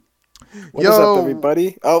What is up,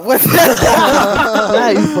 everybody? Oh, what?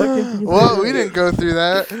 Well, we didn't go through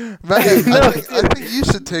that. Matt, No, I think you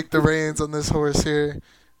should take the reins on this horse here.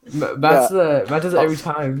 Matt does it every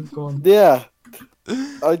time. Go on. Yeah,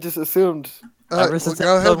 I just assumed. Well,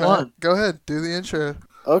 go ahead, Matt. Go ahead. Do the intro.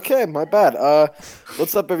 Okay, my bad.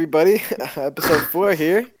 What's up, everybody? Episode 4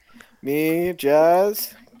 here. Me,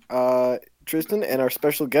 Jazz, Tristan, and our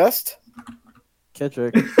special guest.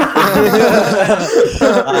 Kendrick.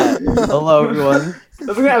 Hello, everyone.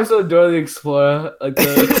 I think I'm so Dora the Explorer. Like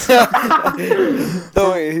the... Don't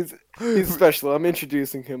worry, he's special. I'm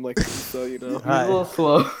introducing him like this, so you know. He's a little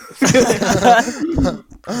slow.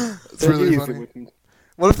 It's really funny.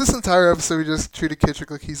 What if this entire episode we just treated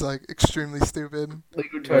Kittrick like he's like extremely stupid?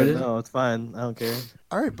 Like retarded. No, it's fine. I don't care.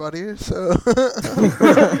 All right, buddy. So.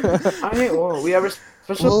 Alright, well, we have a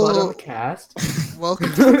special blood on the cast.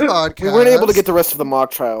 Welcome to the podcast. We weren't able to get the rest of the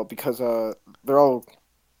mock trial because they're all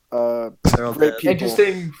great people.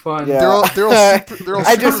 Interesting, fun. Yeah. They're all super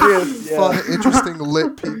I just fun, interesting,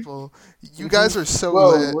 lit people. You guys are so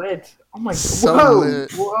Whoa, lit. Oh my god. So Whoa.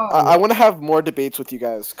 lit. Whoa. I want to have more debates with you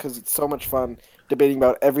guys because it's so much fun debating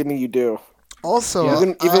about everything you do. Also,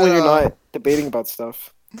 Even when you're not debating about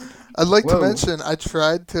stuff. I'd like to Whoa. mention I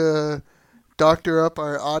tried to doctor up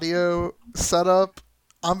our audio setup.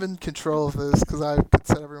 I'm in control of this because I could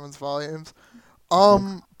set everyone's volumes.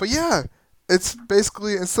 But yeah, it's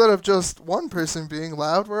basically instead of just one person being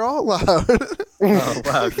loud, we're all loud. Oh,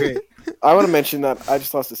 wow, great. I want to mention that I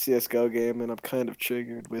just lost a CSGO game and I'm kind of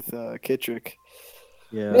triggered with Kittrick.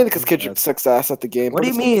 Yeah. Mainly because Kittrick sucks ass at the game. What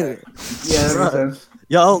do but you it's mean? okay. Yeah, that makes sense.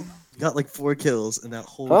 Y'all got like 4 kills in that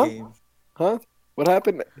whole Huh? game. Huh? What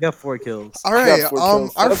happened? You got 4 kills. All right, got 4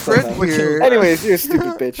 kills. our That's friend not bad. here. Anyways, you're a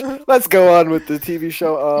stupid bitch. Let's go on with the TV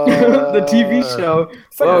show. The TV show.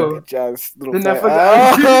 Sorry, Whoa. Jazz, little The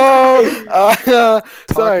fat- Netflix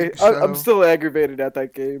sorry, Talking I'm show. still aggravated at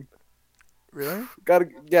that game. Really?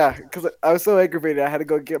 Because I was so aggravated, I had to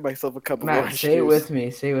go get myself a cup of Matt, orange say it juice. with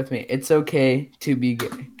me. Say it with me. It's okay to be gay.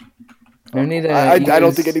 No need to. I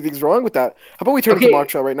don't think anything's wrong with that. How about we turn to Okay. Mark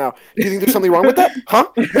Show right now? Do you think there's something wrong with that? Huh?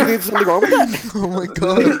 Do you think there's something wrong with that? Oh my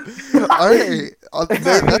god! All right,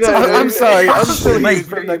 that's I'm sorry. I'm still They might heated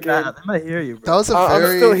hear from you, that game. Matt. They might hear you, that bro. was a I'm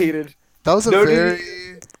very still heated. that was a No,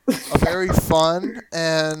 very fun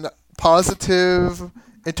and positive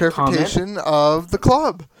interpretation of the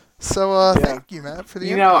club. So Yeah. thank you, Matt, for the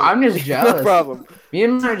You know, input. I'm just No jealous. problem. Me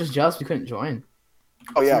and Matt are just jealous we couldn't join.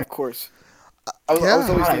 Oh yeah, of course. I was Yeah.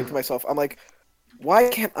 always thinking to myself, I'm like, why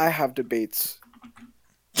can't I have debates?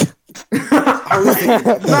 I was thinking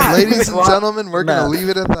about that. Matt, Ladies and what? gentlemen, we're gonna Matt. leave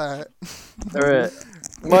it at that. Alright.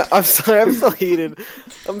 I'm sorry, I'm so heated.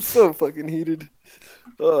 I'm so fucking heated.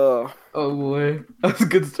 Oh boy, that was a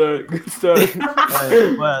good start. Good start.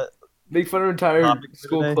 Alright, what? Make fun of entire Topic for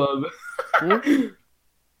school today? club. Hmm?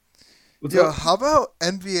 What's Yo, up? how about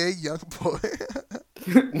NBA YoungBoy?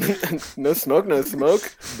 No smoke, no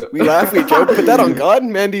smoke. We laugh, we joke. Put that on God.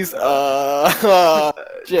 Mandy's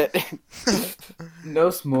shit. No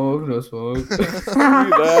smoke, no smoke. We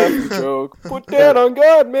laugh, we joke. Put that on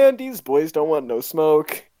God, man. These boys don't want no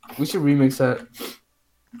smoke. We should remix that.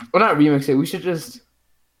 Well, not remix it. We should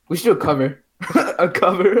do a cover. A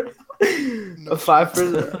cover. No. Of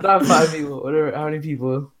 5%. Not 5 people. Whatever. How many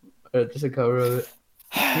people? Or just a cover of it.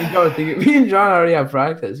 Me and John already have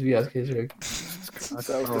practice. If you ask Kittrick.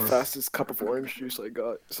 That was the fastest cup of orange juice I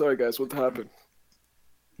got. Sorry, guys, what happened?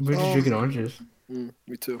 We're just drinking oranges. Me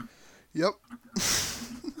too. Yep.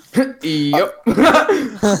 Yep.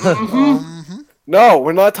 No,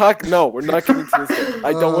 we're not talking. No, we're not getting to this.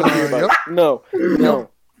 I don't want to hear about Yep. it. No, no,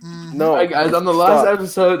 no. Hi guys, on the last Stop.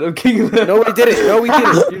 episode of King of the No, we didn't. No, we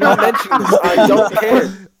didn't. You're not mentioning this. I don't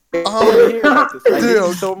care. I don't want to hear about this. I hate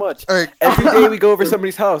you so much. All right. Every day we go over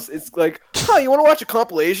somebody's house, it's like, "Huh, you want to watch a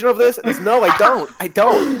compilation of this?" And it's, "No, I don't. I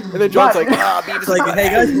don't." And then John's like, "Ah, Beavis It's like, and hey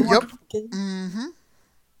guys, Yep.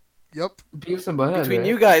 Yep. Beavis and Butthead. Between right?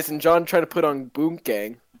 you guys and John trying to put on Boom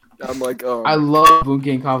Gang, I'm like, oh. I love Boom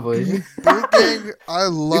Gang compilation. Boot Gang, I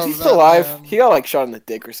love Is he that. still alive? man. He got like shot in the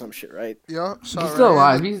dick or some shit, right? Yeah, shot He's still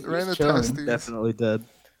right alive. in the- He's right in the chilling. testes. definitely dead.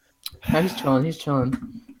 Yeah, he's chilling. He's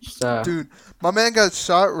chilling. Just Dude, my man got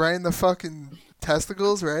shot right in the fucking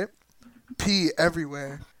testicles, right? Pee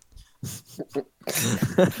everywhere.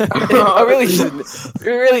 I really shouldn't.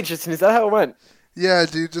 Really, Tristan, is that how it went? Yeah,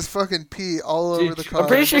 dude, just fucking pee all Dude, over the car. I'm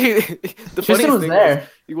pretty sure he. The Tristan funniest was thing there.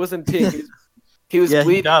 he wasn't peeing. He was Yeah, he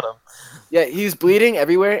bleeding. got him. Yeah, he was bleeding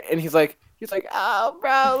everywhere, and he's like, "Oh,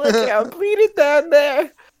 bro, look, I'm bleeding down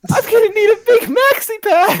there. I'm gonna need a big maxi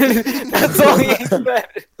pad." That's all he said.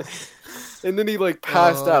 And then he like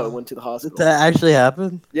passed out and went to the Did hospital. that actually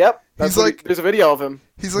happen? Yep. He's like there's a video of him.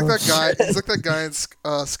 he's like that guy. He's like that guy in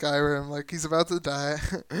Skyrim. Like he's about to die.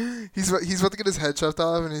 he's about to get his head chopped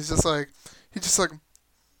off, and he's just like,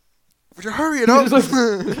 would you hurry it up? He's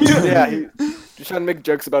Yeah, he's trying to make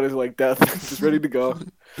jokes about his like death, just ready to go.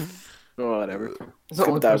 Oh, whatever. It's the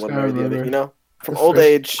only Could die person one I way or the other, remember. you know, from That's old right.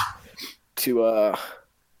 age to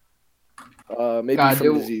maybe God, from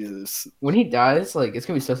dude. diseases. When he dies, like it's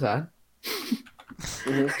gonna be so sad.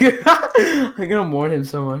 Mhm. I'm gonna mourn him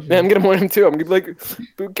so much. Man, I'm gonna mourn him too. I'm gonna be like,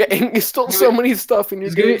 Boonk, you stole so many stuff, and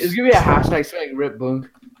you're It's gonna be a hashtag saying "Rip Boonk."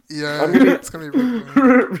 Yeah, I'm gonna be- it's gonna be really cool.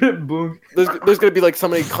 Rip Boonk. There's gonna be like so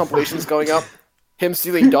many compilations going up. Him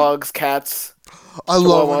stealing dogs, cats. I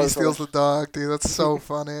love when he Chihuahuas, steals the dog, dude. That's so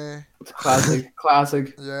funny. Classic.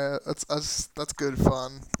 Classic. Yeah, that's good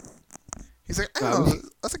fun. He's like, oh,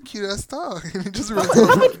 that's a cute ass dog, and he just runs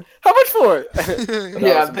off. How much for it?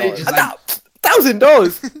 Yeah, they just like,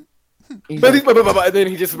 $1,000. he's like, And then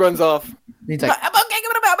he just runs off. he's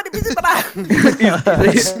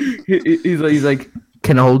like, he's like,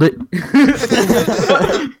 can I hold it?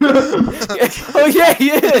 Oh yeah, he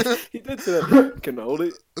is. He did say that. Can I hold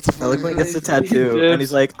it? That's I like funny. when he gets the tattoo, Yes. and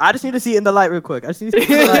he's like, I just need to see it in the light real quick. I just need to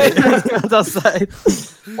see it in the light. He runs outside.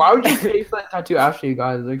 Why would you pay for that tattoo after you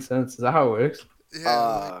got it? It makes sense. Is that how it works?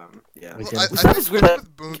 Yeah. Yeah. Well, Okay. I That think is weird that-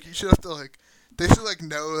 with Boonk, you should have to like, they should like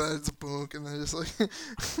know that it's Boonk, and they're just like,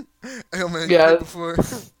 hey, man, you Yeah. played before.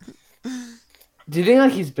 Do you think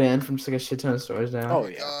like he's banned from just like a shit ton of stores now? Oh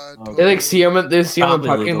yeah. God, Oh, They totally. like see him in the Probably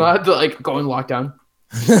parking legal. lot, to like go in lockdown.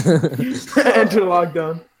 Enter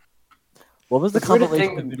lockdown. What was the It's weird to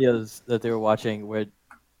compilation of think- videos that they were watching where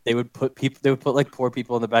they would put like poor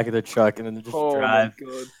people in the back of their truck and then they just Oh drive my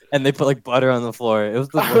god. and they put like butter on the floor. It was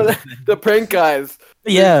the worst. The prank guys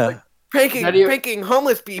Yeah. pranking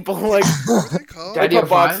homeless people like What are they called? Daddy- they of put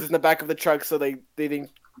five? boxes in the back of the truck so they think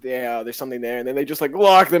there's something there, and then they just like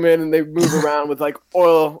lock them in and they move around with like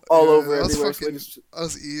oil all Yeah, over that was everywhere. So they fucking- just, That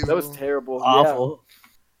was evil. that was terrible. Yeah. Awful.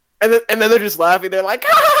 And then they're just laughing. They're like,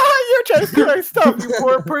 "Ah, you're trying to steal our stuff, you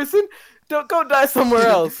poor person. Don't go die somewhere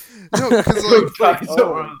else." No, because like,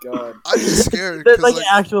 Oh my god. I'd be scared. They're 'cause, like like,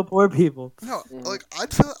 actual poor people. no, Mhm. like I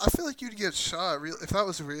feel like you'd get shot real if that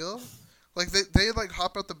was real. Like they like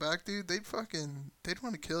hop out the back, dude. They'd want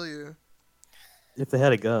to kill you If they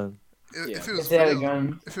had a gun. if Yeah. it If was they had a real.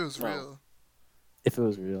 gun. If it was No. real. If it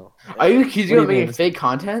was real. Are you accusing What of do you making mean? fake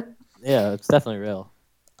content? Yeah, it's definitely real.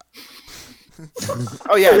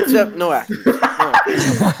 Oh yeah, it's no acting. No.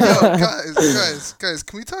 Yo, guys,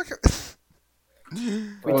 can we talk?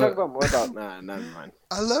 We talk about more about never mind.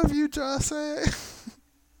 I love you, Jose.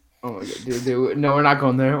 Oh my god, dude. No, we're not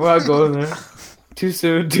going there. We're not going there. Too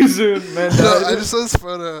soon, man. No, I just saw this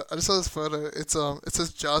photo. It's it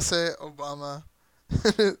says Jose Obama.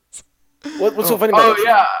 What's so funny about Oh this?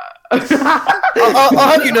 yeah. I'll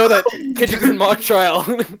have you know that Kitchik's in mock trial.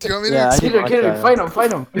 Do you want me to? Yeah, I explain- did-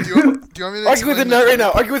 Fight him. do you want me to? Argue with him explain right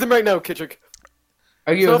now. Argue with him right now, Kitchik.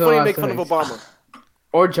 Argue So with funny the to make last fun of eggs. Obama.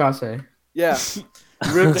 Or Jose. Yeah.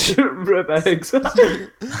 Rip eggs.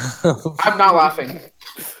 I'm not laughing.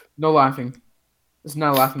 No laughing. It's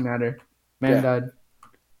not a laughing matter. Man Yeah. died.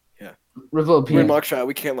 Yeah. Rip little We're in penis. mock trial.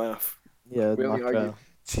 We can't laugh. Yeah, We only mock argue. trial.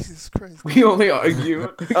 Jesus Christ. We only argue.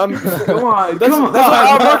 Come on, That's come on. what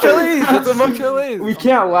our mock trial is. That's what mock trial is. We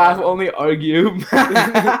can't laugh, only argue.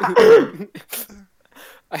 I'm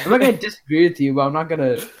not gonna disagree with you, but I'm not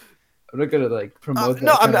gonna like promote that.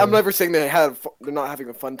 no, kind I'm of- never saying they're not having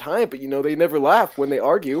a fun time, but they never laugh when they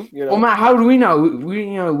argue. You know. Well, Matt, how do we know?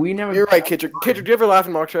 We never. You're right, Kitchik. Kitchik, do you ever laugh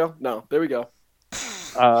in mock trial? No. There we go.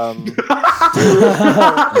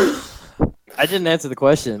 I didn't answer the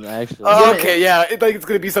question, actually. Oh, okay, yeah. It's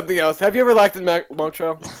gonna be something else. Have you ever laughed in mock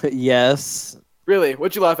trial? Yes. Really?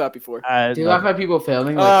 What'd you laugh at before? Do you laugh at people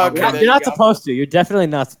failing? Oh, Like, okay. You're there you not go. supposed to. You're definitely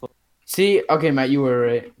not supposed See, okay, Matt, you were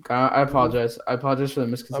right. I apologize. I apologize for the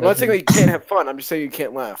I'm misconception. not saying that you can't have fun. I'm just saying you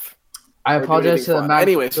can't laugh. I or do apologize to the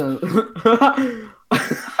anything Matt. fun.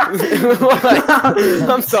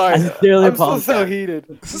 I'm sorry. I sincerely I'm so apologize. heated.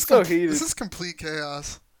 This is so heated. This is complete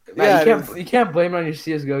chaos. Matt, Yeah, you can't blame it on your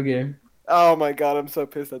CS:GO game. Oh my god, I'm so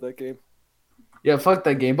pissed at that game. Yeah, fuck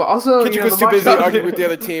that game. But also, Kitchik was too busy arguing with the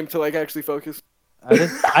other team to actually focus. I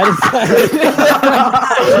just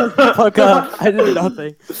fuck up. I did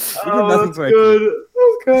nothing. You did nothing for it. Good.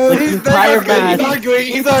 Like, the entire match. He's arguing.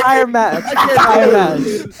 He's Entire arguing. match. I can't Entire do match.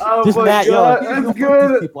 it. Oh Just my Matt god, yelling. that's "Fuck these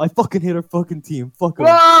good. people. I fucking hate our fucking team. Fuck 'em."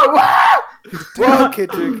 Whoa! Whoa,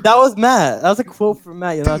 Kitchik. That was Matt. That was a quote from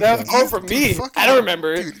Matt. That was a Yonathan. quote from me. Fucking- I don't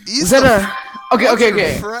remember it. Dude, ease Was that the, Okay. What's your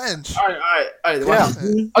Okay. French. All right. Yeah.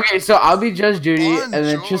 Okay, so I'll be Judge Judy, and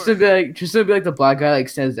then Bonjour. Tristan will be like the black guy, like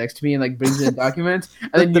stands next to me and like brings in documents,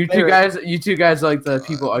 and then The you two guys are like the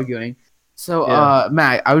people arguing. So, Yeah.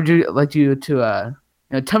 Matt, I would like you to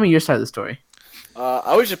tell me your side of the story.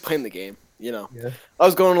 I was just playing the game, you know. Yeah. I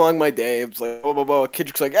was going along my day. It was like, blah, blah, blah.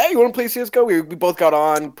 Kendrick's like, hey, you want to play CSGO? We both got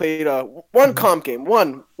on, played one comp game,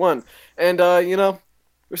 one. And, you know,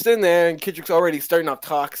 we're sitting there, and Kendrick's already starting off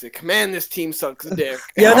toxic. Man, this team sucks dick.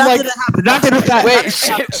 And Yeah, I'm that like, didn't happen. That didn't happen. Wait,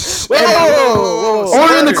 shit. wait, whoa.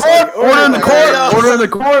 Order in the court. Order in the court. Order in the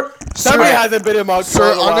court. Somebody Sir, hasn't been in my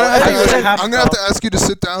sir, I'm gonna have That to ask you to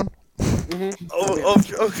sit down.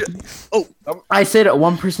 Okay. I said it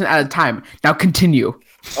one person at a time. Now continue.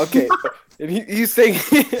 Okay. And he's saying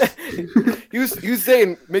he was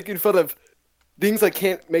saying making fun of things I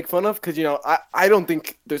can't make fun of because, you know, I don't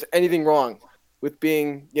think there's anything wrong with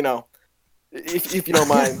being, you know, if you don't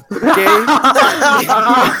mind, gay.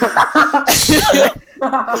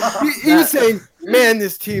 He was saying, man,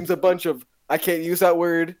 this team's a bunch of, I can't use that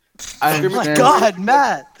word. I Oh my understand. God,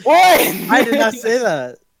 Matt! What? I did not say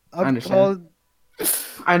that. I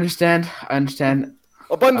understand. I understand.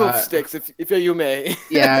 A bundle of Uh, sticks, if you may.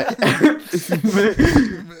 Yeah.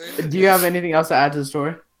 Do you have anything else to add to the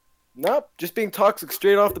story? Nope, just being toxic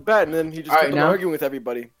straight off the bat, and then he just Alright, kept on now? arguing with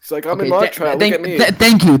everybody. He's like, I'm Okay, in mock trial, look at me.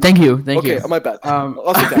 Thank you. Thank Okay, you. my bad.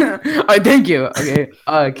 I'll sit down. Alright, thank you. Okay.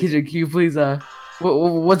 Kendrick, can you please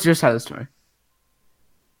what's your side of the story?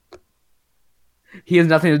 He has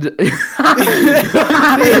nothing to do. He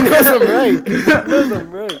knows I'm right. He knows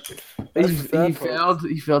I'm right. That's the sad part.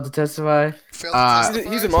 He failed to testify. Failed to testify.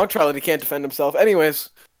 He's in mock trial and he can't defend himself. Anyways,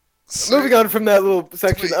 Sir, moving on from that little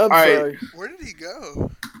section. Wait, I'm alright. sorry. Where did he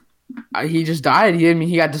go? He just died.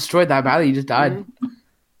 He got destroyed that badly. He just died. Mhm.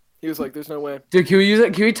 He was like, "There's no way." Dude, can we use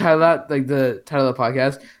it? Can we title that like the title of the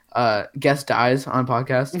podcast? Guest dies on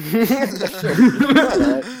podcast.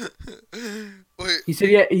 Wait, He said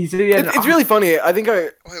he had an It's really funny. I think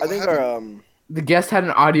what our the guest had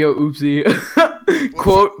an audio oopsie.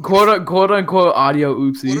 quote unquote audio what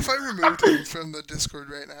oopsie. if I removed him from the Discord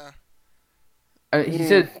right now? He Mm,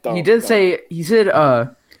 said he don't, did don't. say he said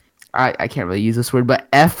I can't really use this word, but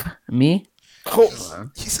F me. oh,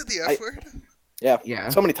 He said the I- F word? Yeah.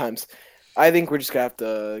 so many times. I think we're just gonna have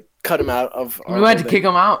to cut him out of. We went to kick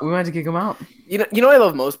him out. We went to kick him out. You know what I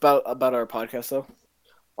love most about our podcast though,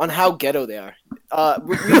 on how ghetto they are.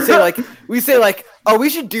 We say like, oh, we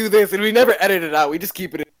should do this, and we never edit it out. We just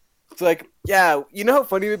keep it in. It's like, yeah, you know how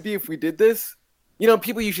funny it would be if we did this. You know,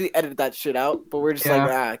 people usually edit that shit out, but we're just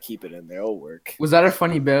like, keep it in there. It'll work. Was that a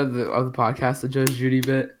funny bit of the podcast, the Judge Judy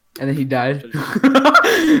bit? And then he died.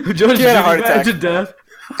 Judge He had a heart Judy attack. died to death.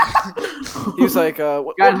 He was like,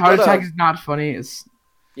 what, God, heart what, attack is not funny. It's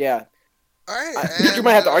yeah. Alright, You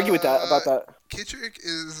might have to argue with that about that. Kittrick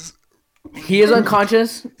is. he is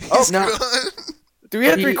unconscious. He's no. gone. Do we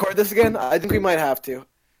have to He- record this again? I think we might have to.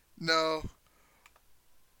 No.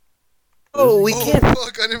 Oh, we Oh, can't.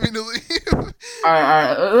 fuck, I didn't mean to leave.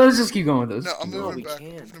 Alright. Let's just keep going with this. No, I'm No, moving we back.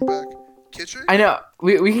 can't. Moving back. Kittrick? I know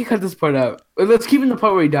we can cut this part out. Let's keep in the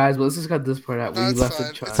part where he dies, but let's just cut this part out No, where he it's left fine. the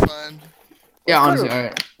It's charge. fine. Yeah, Let's honestly, cut it.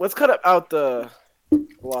 alright. Let's cut out a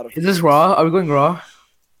lot of Is this raw? Are we going raw?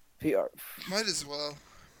 PR. Might as well.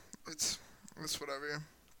 It's whatever.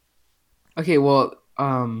 Okay, well,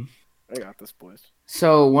 I got this, boys.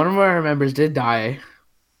 so one of our members did die.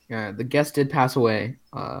 Yeah, the guest did pass away.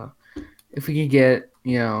 If we could get,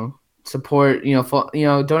 support,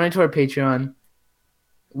 donate to our Patreon.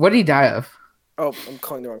 What did he die of? Oh, I'm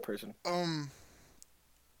calling the wrong person.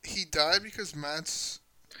 He died because Matt's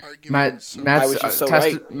argument. Matt I was just so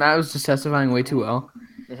right. Matt was just testifying way too well.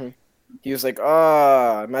 He was like,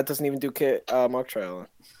 Matt doesn't even do mock trial.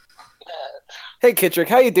 Hey, Kittrick,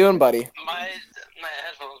 how you doing, buddy? My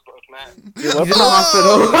headphones broke, man. He's in the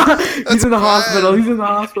hospital. He's in the bad. hospital. He's in the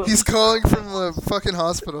hospital. He's calling from the fucking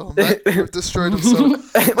hospital. Matt destroyed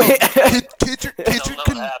himself. Wait, Kittrick I don't know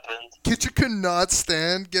what happened. Kittrick could not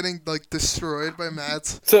stand getting like destroyed by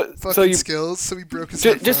Matt's so fucking you skills, so he broke his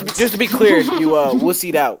just headphones. to be clear, you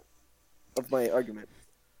wussied out of my argument.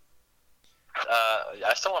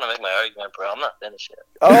 I still want to make my argument, bro. I'm not finished yet.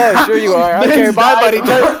 Oh, sure you are. Okay, Man's bye, buddy.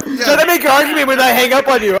 dying. Try to make your argument when I hang up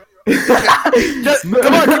on you. Just,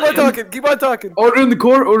 come on, keep on talking. Keep on talking. Order in the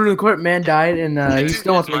court. Man died, and he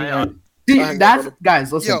still wants to make it. See, that's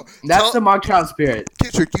guys. Listen, Yo, that's tell- the mock trial spirit.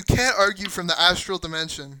 Kittrick, you can't argue from the astral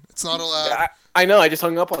dimension. It's not allowed. I know. I just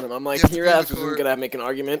hung up on him. I'm like, You have to your be in the ass isn't court. gonna make an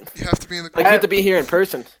argument. You have to be in the Like, court. you have to be here in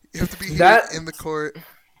person. You have to be here That- in the court.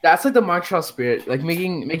 That's like the mock trial spirit, like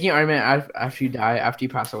making an argument after you die, after you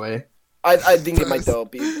pass away. I think it might though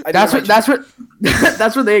be. I think That's it what might- that's what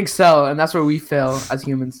that's where they excel, and that's where we fail as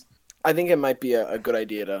humans. I think it might be a good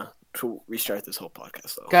idea to restart this whole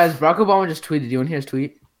podcast though. Guys, Barack Obama just tweeted. Do you want to hear his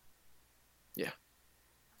tweet? Yeah.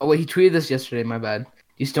 Oh wait, he tweeted this yesterday. My bad. Do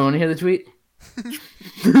you still want to hear the tweet?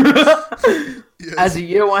 Yes. As the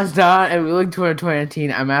year winds down and we look toward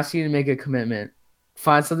 2019, I'm asking you to make a commitment.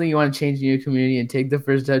 Find something you want to change in your community and take the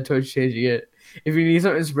first step towards changing it. If you need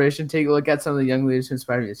some inspiration, take a look at some of the young leaders who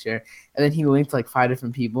inspired me this year. And then he linked like 5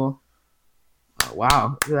 different people. Oh,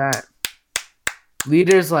 wow, look at that.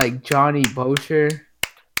 Leaders like Johnny Bocher.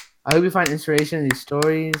 I hope you find inspiration in these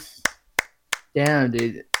stories. Damn,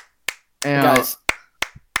 dude. And, Guys,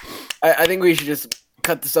 I think we should just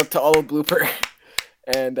cut this up to all a blooper,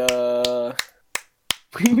 and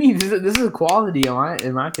what do you mean? This is quality,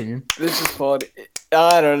 in my opinion. this is fun.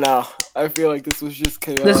 I don't know. I feel like this was just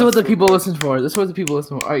chaos. This is what the people listen for. This is what the people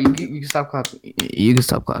listen for. All right, you can stop clapping. You can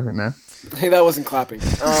stop clapping, man. Hey, that wasn't clapping.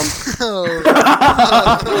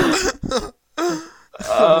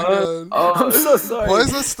 Oh, Oh, I'm so sorry. why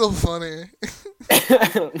is that still funny? I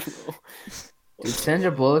don't know. dude,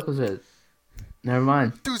 Sandra Bullock was it? Never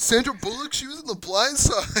mind. Dude, Sandra Bullock, she was in The Blind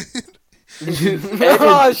Side. Dude,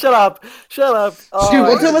 Oh, shut up! Shut up!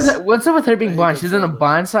 Oh, what's up with her being hate blind? that She was in The so much.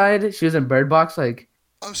 Blind Side. She was in Bird Box. Like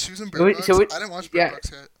Oh, she was in Should Bird we- Box? should we- I didn't watch Bird yeah.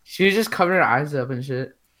 Box yet. she was just covering her eyes up and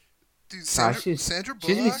shit. Dude, Sandra, she's- Sandra She's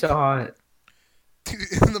gonna be Bullock, so hot. dude,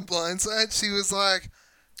 in The Blind Side, she was like,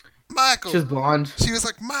 Michael. She was blonde. She was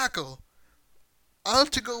like, Michael, I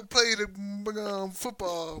want to go play the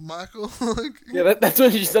football, Michael. Like, Yeah, that's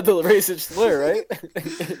when you said the racist slur, right?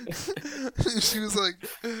 she was like,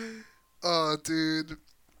 oh, dude.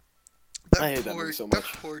 I hate that movie so much. That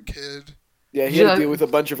poor kid. Yeah, he Yeah. had to deal with a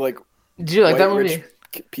bunch of like Did you like white that rich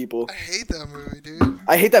movie? people. I hate that movie, dude.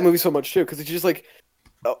 I hate that movie so much too because it's just like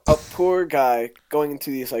a poor guy going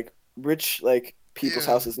into these like rich like people's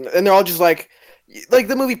Yeah. houses and they're all just like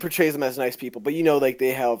the movie portrays them as nice people, but you know like they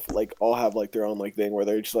have like all have like their own like thing where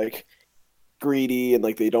they're just like greedy and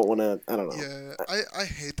like they don't want to. I don't know. Yeah, I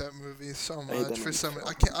hate that movie so hate that much for movie some. so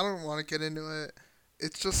I can't. I don't want to get into it.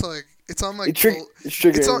 It's just like it's on like It's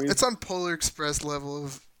triggering. it's on me. it's on Polar Express level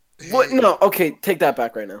of. What? hate. No. Okay, take that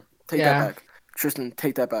back right now. Take Yeah. that back, Tristan.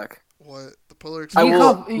 Take that back. What the Polar I Express? You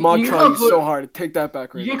will call- mod you try call you Pol- so hard. Take that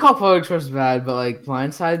back right You can now. call Polar Express bad, but like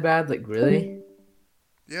Blindside bad? Like really?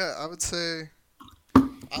 Yeah, I would say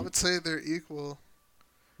they're equal.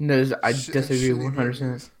 No, I Shit- disagree shitty 100%.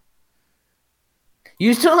 movies.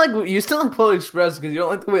 You still like Polar Express because you don't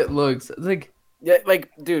like the way it looks. It's like Yeah, like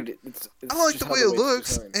dude, it's I don't like just the how way it it's looks,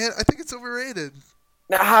 designed. and I think it's overrated.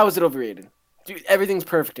 Now, how is it overrated? Dude, everything's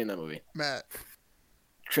perfect in that movie. Matt,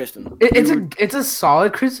 Tristan, it's a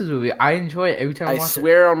solid Christmas movie. I enjoy it every time I I watch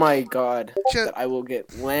swear on my God Chet, that I will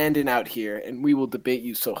get Landon out here and we will debate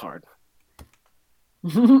you so hard.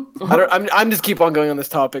 it. I'm just keep on going on this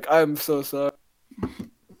topic. I'm so sorry.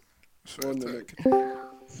 sure, One it's minute. okay.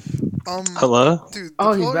 Hello? Dude.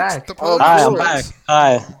 Oh, he's back. The Oh, Polar Hi, I'm Express- back.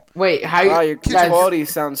 Hi. Wait, how you? Wow, your Guys, quality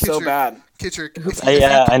sounds so Kitcher. bad. Kittrick,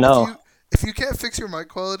 Yeah, I know. If you can't fix your mic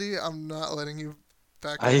quality, I'm not letting you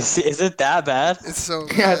back. I see. Is it that bad? It's so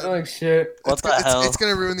bad. Yeah, it's like shit. What it's, the it's, hell? it's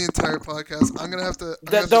gonna ruin the entire podcast. I'm gonna have to.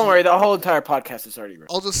 Don't worry, the whole entire podcast is already ruined.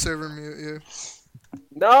 I'll just server mute you.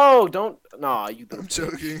 No, don't. No, you I'm don't.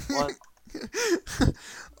 joking. What?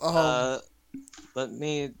 Let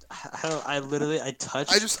me. I don't. I literally. I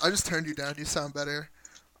touched. I just turned you down. You sound better.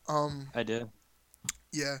 I did.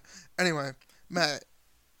 Yeah. Anyway, Matt,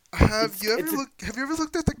 have It's- you it's a- have you ever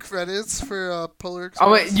looked at the credits for Polar Express?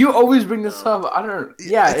 Oh wait, you always bring this up. I don't.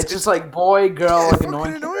 Yeah, It's- it's just like boy, girl, Yeah, like it fucking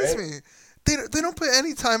annoying. annoys right? me. They don't put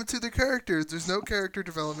any time into the characters. There's no character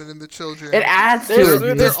development in the children. It adds to There's, it. They're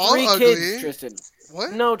dude. there's all 3 ugly. kids, Tristan.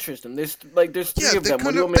 What? No, Tristan. There's three Yeah, of them.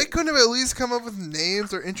 What do you want they me? couldn't have at least come up with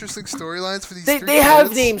names or interesting storylines for these. They 3 have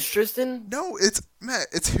kids? names, Tristan. No, it's Matt.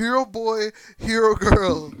 It's hero boy, hero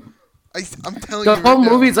girl. I'm telling The you. whole right now.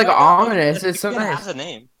 movie's like ominous. It's so It nice. has a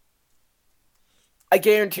name. I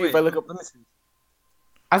guarantee you, if I look up. Let me see.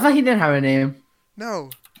 I thought he didn't have a name. No,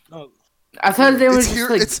 No. I thought they were it's just hero.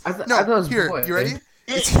 like. It's I thought no. it was Here, boy. you ready?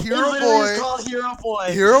 It's It hero literally is boy, called Hero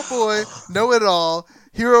Boy. hero boy, know it all,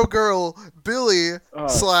 hero girl, Billy Oh,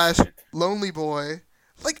 slash shit. lonely boy,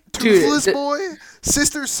 like Dude, toothless the- boy,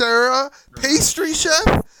 sister Sarah, pastry chef.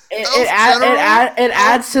 Elf It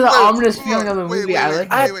adds to the Wait, ominous hold feeling on. of the Wait, movie. wait, I wait,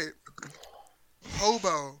 like. wait.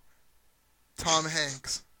 Hobo, Tom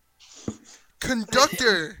Hanks.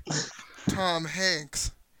 Conductor, Tom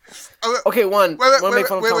Hanks. Oh, wait, Okay, one. Wait, Wanna make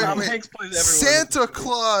fun of Tom wait, Tom Hanks? Hanks plays everyone. Santa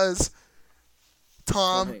Claus,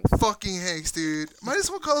 Tom Hanks. fucking Hanks, dude. Might as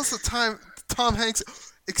well call us Tom Hanks.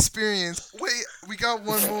 experience. Wait, we got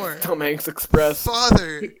one more. Tom Hanks Express.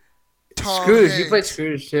 Father Tom Scrooge. Hanks. He played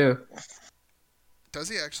Scrooge too. Does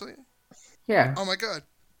he actually? Yeah. Oh my god.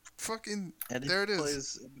 Fucking And he there it is.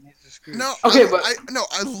 plays Ebenezer Scrooge. No, Okay,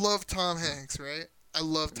 I love Tom Hanks, right? I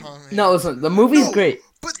love Tom Hanks. No, listen. The movie's No. great.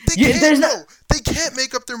 But they Yeah, can't. there's No, they can't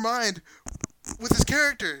make up their mind with his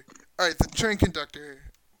character. All right, the train conductor.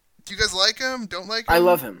 Do you guys like him? Don't like him? I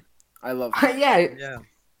love him. I love him. Yeah. Yeah.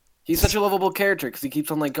 He's such a lovable character because he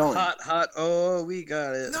keeps on like going. Hot. Oh, we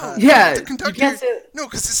got it. No. Hot. Yeah. The You conductor. can't say. No,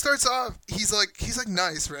 because it starts off. He's like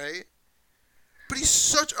nice, right? But he's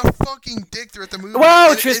such a fucking dick throughout the movie. Wow,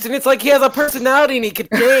 And Tristan, it's like he has a personality and he can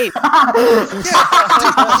change. yeah, dude, he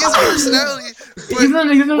has a personality.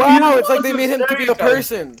 But Wow, it's like they made him to be a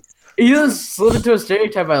person. He doesn't slip into a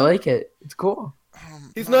stereotype. I like it. It's cool.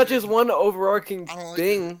 He's not just one overarching I don't like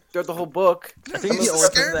thing throughout the whole book. No, I think he's the only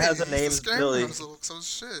person scared that has me. a name He's is scared Billy. me when I was little, 'cause I was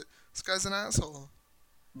shit. This guy's an asshole.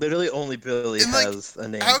 Literally only Billy And, like, has a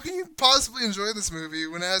name. How can you possibly enjoy this movie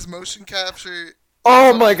when it has motion capture?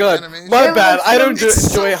 Oh my god, Animation. my bad. I don't It's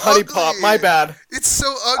so enjoy Honey Pop. ugly. My bad. It's so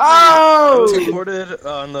ugly. Oh. It was recorded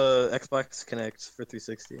on the Xbox Connect for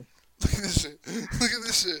 360. Look at this shit. Look at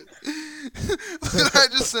this shit. Look what I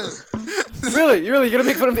just said. Really, you're gonna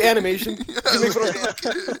make fun of the animation? Yeah, You're gonna make fun of look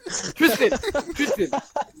at it. Tristan,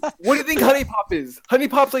 what do you think Honey Pop is? Honey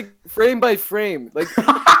Pop's like frame by frame. Like,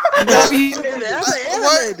 Why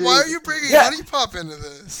are you bringing Yeah. Honey Pop into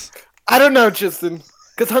this? I don't know, Tristan.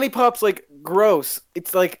 Because Honey Pop's like gross.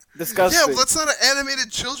 It's like Yeah, disgusting. well, that's not an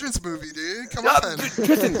animated children's movie, dude. Come No, on.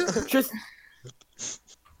 Tristan.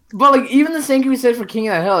 But like even the same can be said for King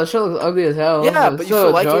of the Hill. It show looks ugly as hell. Yeah, but but it's you so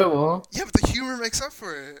still like it. enjoyable. Yeah, but the humor makes up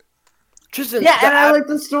for it. Tristan. Yeah, the and I app- like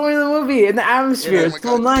the story of the movie and the atmosphere. Oh it's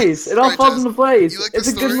my so God. nice. It all Right, falls Jess, into place. you like the It's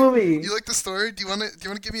a good story? movie. You like the story? Do you want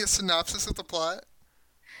to give me a synopsis of the plot?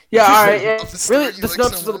 Yeah, all right. Tristan, Yeah. Of the story Really, you the like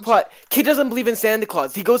synopsis so of the much? plot. Kid doesn't believe in Santa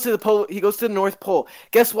Claus. He goes to the pole. He goes to the North Pole.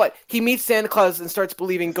 Guess what? He meets Santa Claus and starts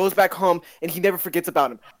believing. Goes back home and he never forgets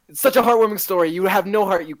about him. It's such a heartwarming story. You have no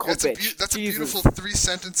heart, you cold bitch. That's a Jesus. beautiful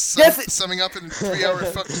 3-sentence Yes, it- summing up in a 3-hour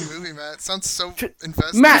fucking movie, Matt. It sounds so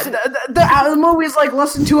invested. Matt, the movie is like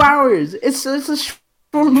less than 2 hours. It's a short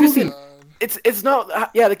movie. God. It's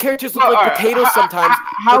not. Yeah, the characters look Well, like alright, potatoes sometimes.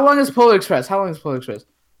 How long is Polar Express? Let's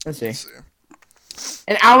see. Let's see.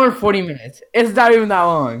 An hour and 40 minutes. It's not even that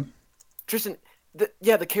long. Tristan,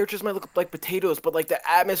 the characters might look like potatoes, but like the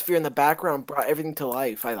atmosphere in the background brought everything to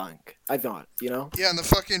life. I thought, you know. Yeah, and the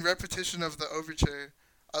fucking repetition of the overture.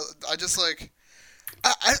 I just like.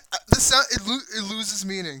 The sound it loses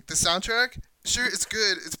meaning. The soundtrack, sure, it's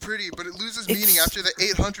good, it's pretty, but it loses meaning It's- after the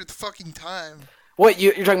 800th fucking time. What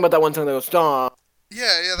you're talking about that one song that goes stop?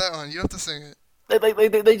 Yeah, that one. You don't have to sing it.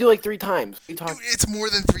 They do like 3 times. We talk. Dude, it's more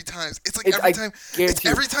than 3 times. It's like It's- every I time. It's guarantee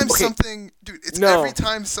you. every time Okay. something, dude. It's No. every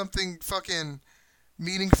time something fucking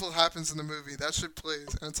meaningful happens in the movie. That shit plays,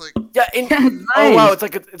 and it's like, Yeah. And, Nice. Oh wow, it's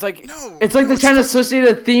like. no. It's like no, they're trying to fucking- associate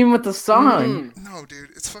a theme with the song. No, dude,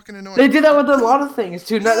 it's fucking annoying. They do that with a lot of things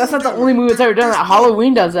too. No, that's not the only movie that's ever done that.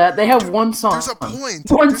 Halloween does that. They have one song. There's a point.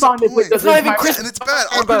 One There's song a they put point. this not even entire- Christmas. And it's bad.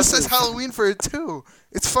 Talk Aqua about says this. Halloween for it too.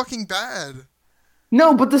 It's fucking bad.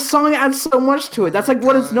 No, but the song adds so much to it. That's like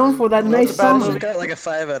what it's known for. That That's nice a bad song. movie. Got like a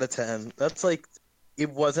 5 out of 10. That's like, it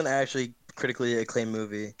wasn't actually critically acclaimed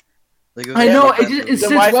movie. Like, it was I a know, bad it just- movie. it's Then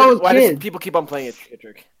sits why, well with why does kids. people keep on playing it,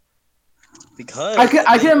 Trick? Because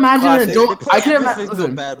I can imagine Classic. an they adult. play I can everything to a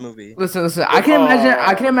imagine. bad movie. Listen. I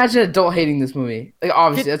can imagine an adult hating this movie. Like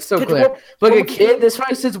obviously, Kid- that's so kid- clear. what- But like a what- kid, this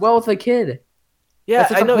probably sits well with a kid. Yeah,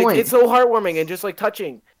 That's I the know. point. It's so heartwarming and just like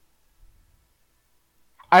touching.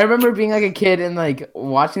 I remember being like a kid and like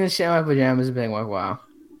watching this shit in my pajamas and being like, "Wow,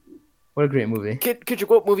 what a great movie." Kid,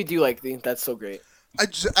 what movie do you like? That's so great.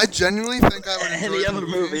 I genuinely think I would enjoy Any the other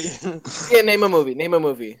movie. Yeah, name a movie. Name a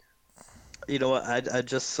movie. You know what? I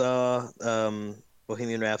just saw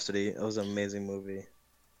Bohemian Rhapsody. It was an amazing movie.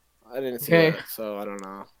 I didn't see Okay. that, so I don't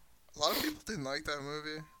know. A lot of people didn't like that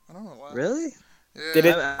movie. I don't know why. Really? Yeah. Did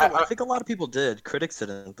it- I think a lot of people did. Critics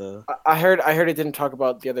didn't though. I heard it didn't talk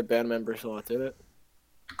about the other band members a lot, did it?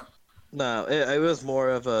 No, it was more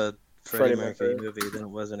of a Freddie Freddie Mercury Mercury. movie than it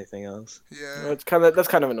was anything else. Yeah. That's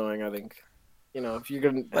kind of annoying. I think. You know, if you're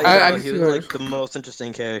gonna like, I he can was see like that. the most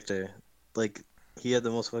interesting character. Like he had the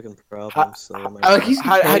most fucking problems. How- so it might I like be- he's a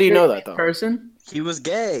How do you know character that, though? Person. he was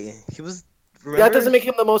gay. He was. that remember? doesn't make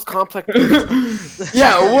him the most complex.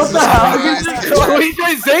 Yeah, what the hell? Jesus What are you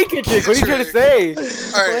trying to say, Kitchen? What are you trying to say?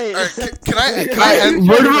 All right. Can I Alright, end?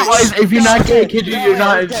 word of advice: if you're not gay, kid, you're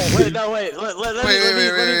not. Wait, no, wait. Let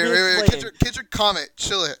me explain. Kendrick, comment.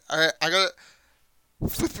 Chill it. All right. I gotta.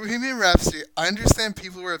 With Bohemian Rhapsody, I understand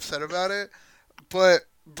people were upset about it, but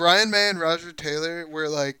Brian May and Roger Taylor were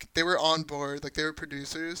like they were on board, like they were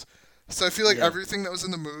producers. So I feel like Yeah. everything that was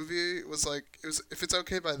in the movie was like it was if it's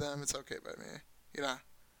okay by them, it's okay by me. You know,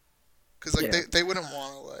 because like Yeah. they wouldn't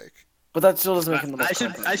want to like But that still doesn't make him the most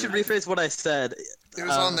I should rephrase what I said. it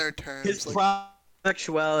was on their terms. His Like,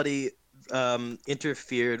 sexuality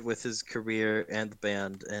interfered with his career and the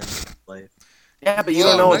band and life. Yeah, but you Whoa,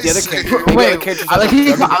 don't know what the nice other save. character. maybe Wait, other characters I like have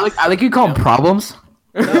you. drugs. I like you call them problems.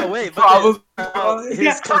 No, wait, but Problems.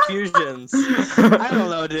 his confusions. I don't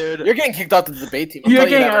know, dude. You're getting kicked off the debate team. I'm You're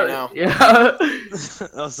telling you getting that right now. Yeah.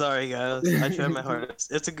 Oh, sorry, guys. I tried my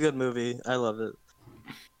hardest. It's a good movie. I love it.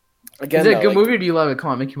 Again, Is it a though, good like, movie or do you love it?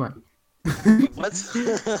 Come on, make your mind. What?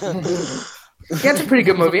 Yeah, it's a pretty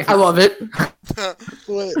good movie. I love it.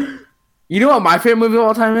 What? You know what my favorite movie of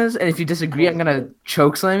all time is? And if you disagree, I'm gonna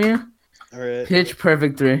choke slam you. Alright. Pitch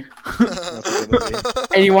Perfect 3. That's a good movie.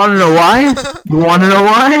 And you wanna know why? You wanna know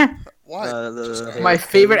why? what? My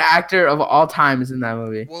favorite actor of all time is in that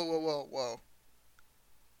movie. Whoa.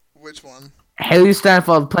 Which one? Haley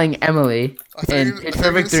Steinfeld playing Emily I thought in you were- Pitch I thought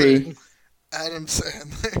you were Perfect gonna 3. say Adam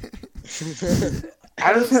Sandler.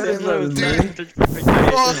 Adam Sandler was Dude. nice.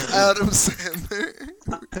 Fuck Adam Sandler.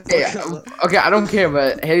 Okay, I don't care,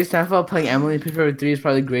 but Haley Steinfeld playing Emily in Pitch Perfect 3 is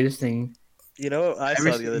probably the greatest thing. You know what I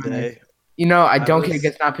Every saw the other single day? You know, I I don't care was-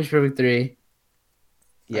 if it's not Pitch Perfect 3.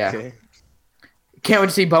 Yeah. Okay. Can't wait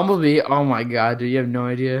to see Bumblebee. Oh my god, dude, you have no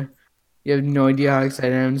idea. You have no idea how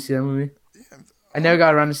excited I am to see that movie. Yeah, I never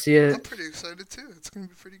got around to see I'm it. pretty excited too. It's gonna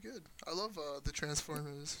be pretty good. I love the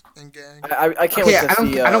Transformers and gang. I can't Okay, wait to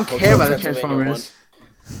see. I don't Hotel care about the Transylvania Transformers.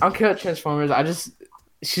 I don't care about Transformers.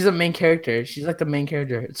 She's a main character. She's like the main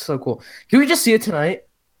character. It's so cool. Can we just see it tonight?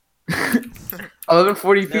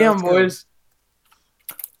 11:40 Yeah, p.m. let's go. boys.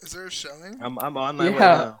 Is there a showing? I'm on my way Yeah.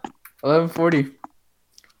 now. 11:40.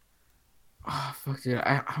 Oh fuck, dude!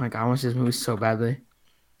 Oh my god, I want to see this movie so badly,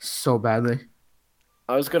 so badly.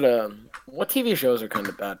 I was gonna. What TV shows are kind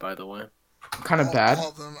of bad, by the way? Kind of bad. All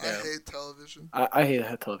of them. I Yeah. hate television. I hate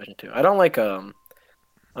television too. I don't like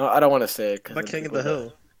I don't want to say it. 'Cause But then King of people the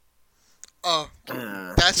Hill. Oh,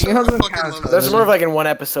 Ah. that King show. I of the fucking Cats love was- that That's show. more of like in one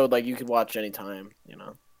episode, like you could watch anytime. You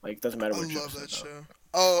know, like it doesn't matter I which love episode, that though. show.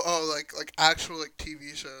 Oh, like actual like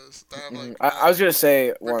TV shows. That have, like, I was gonna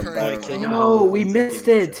say one. Recurring But I don't King know. of the No, Hill. we missed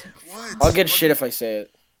it. what? I'll get What? shit if I say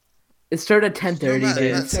it. It started at 10:30, Matt,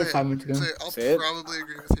 dude. Matt, It started say 5 minutes ago. Say it. I'll Say it. probably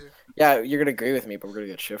agree with you. Yeah, you're gonna agree with me, but we're gonna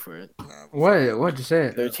get shit for it. Nah, What? What? Just say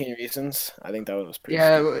it. 13 Reasons. I think that was pretty.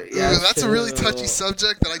 Yeah, stupid. yeah. Ooh, that's a shit. really touchy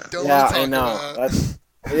subject that I don't Yeah, want to talk I know. about. That's,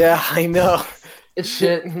 yeah, I know. It's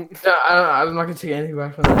shit. No, I'm not gonna take anything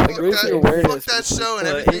back from that. Fuck Like, where's your that, awareness? fuck that show and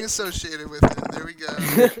Well, everything it- associated with it. There we go.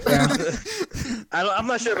 I'm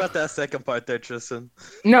not sure about that second part there, Tristan.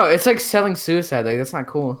 No, it's like selling suicide. Like that's not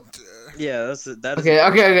cool. Yeah, that is.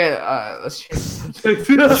 Okay. Let's change.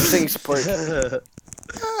 Interesting support.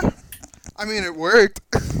 I mean, it worked.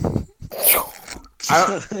 I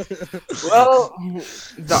don't, well,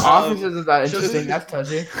 the office isn't that interesting. That's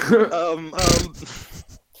touchy. um,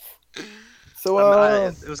 So,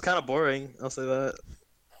 it was kind of boring. I'll say that.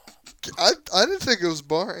 I didn't think it was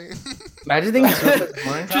boring. Imagine thinking suicide's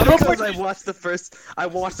boring. Because I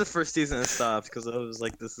watched the first season and stopped because I was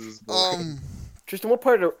like, this is boring. Tristan, what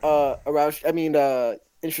part aroused? I mean,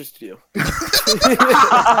 interested you?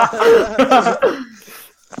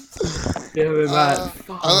 Yeah, but I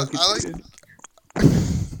like.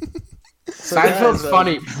 Seinfeld's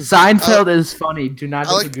funny. Seinfeld is funny. Do not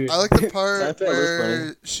disagree. I like the part Seinfeld is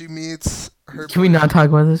where she meets her Can we not talk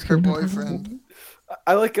about this? her Can we not talk boyfriend.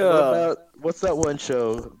 I like What's that one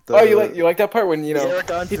show? Oh, you like that part when you know Eric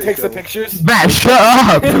Andre he takes the show. pictures? about it? Matt, shut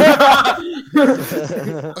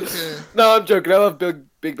up. Okay. No, I'm joking. I love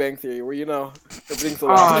Big Bang Theory, where you know everything's a Oh,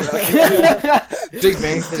 lot. Big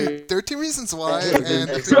Bang Theory. Dude, 13 Reasons Why and The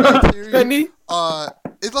Big Bang Theory. Penny,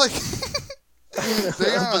 It like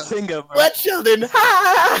they Bazinga, bro. let Sheldon.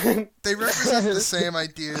 they represent the same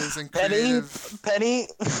ideas and Penny, creative. Penny.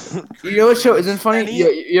 You know what show isn't funny? Penny?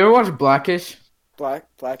 You ever watch Blackish?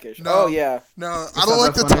 Blackish. No. Oh yeah. No, I not don't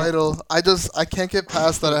like that the funny. title. I can't get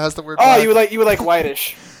past that it has the word. Oh, black. you would like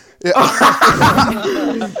whitish. Yeah.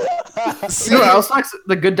 You know what else sucks?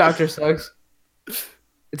 The Good Doctor sucks.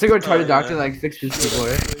 It's like a retarded yeah. doctor that like fixes people,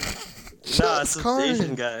 right? Nah, it's Carl. an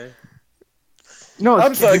Asian guy. No,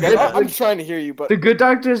 I'm it's sorry, the guys. good, I'm trying to hear you, but the Good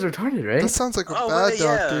Doctor is retarded, That right? sounds like a Oh, bad wait,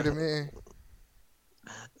 yeah. doctor to me.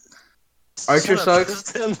 Archer Shut up,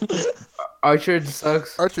 sucks. Tristan. Archer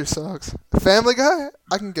sucks. Archer sucks. Family Guy,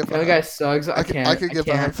 I can get Family behind. Guy sucks. I can't. I could get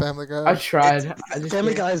can't. behind Family Guy. I tried. I just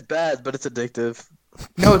Family can't. Guy is bad, but it's addictive.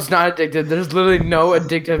 No, it's not addictive. There's literally no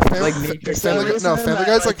addictive like nature. Family to Guy, it. no, reason Family that,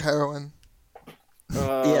 Guy's like- like heroin.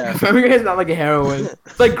 Yeah. Family Guy is not like a heroin.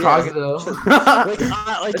 It's like Crocodile. Like,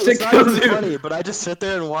 That it's shit not kills even you. funny, but I just sit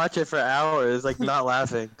there and watch it for hours, like not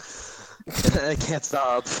laughing. I can't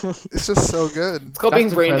stop. It's just so good. It's called That's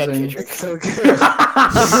being brain dead, depressing. Kendrick. It's so good.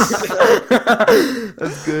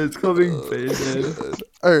 That's good. It's called being faded.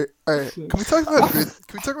 All right. Can we talk about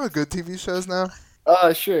good TV shows now?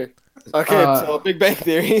 Sure. Okay, so Big Bang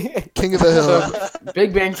Theory. King of the Hill,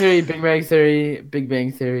 Big Bang Theory, Big Bang Theory, Big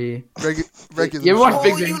Bang Theory. regular. You ever watch show.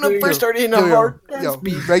 Big Bang Theory? Universe started in a Yo, hard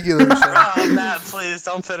regular show. Oh, Matt, please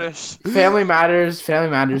don't finish. Family Matters. Family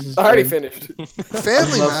Matters is I already good. finished.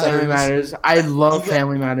 Family I love Family Matters. Matters. I love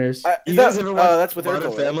Family Matters. Is You guys that, ever watch that's with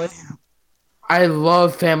Modern Urkel. Family? I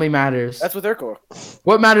love Family Matters. That's with Urkel.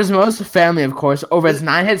 What matters most? Family, of course. Over its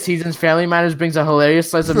 9 hit seasons, Family Matters brings a hilarious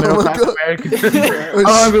slice of Oh middle my class God. Americans.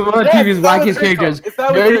 Along with one of Yes, TV's that was wackiest Urkel. characters, It's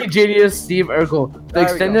that was nerdy Urkel. genius Steve Urkel. The There we go.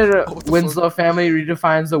 extended What the Winslow family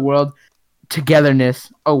redefines the word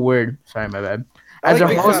togetherness. Oh, word. Sorry, my bad. I As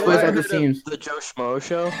like a Big host Bang with Theory. at the seams. The Joe Schmo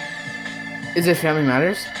show? Is it Family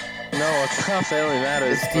Matters? No, it's not Family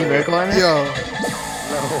Matters. Is Steve but- Urkel in it? Yo,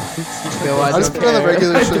 No. Yo, I I just don't put on the care.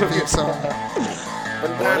 regular show theme song.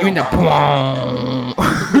 You mean the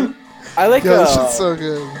I like Yo, this shit's so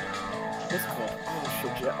good. what's it called?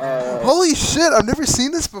 Oh shit. Holy shit! I've never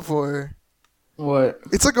seen this before. What?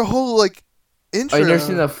 It's like a whole like intro. Oh, you never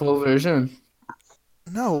seen the full version?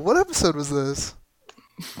 No, what episode was this?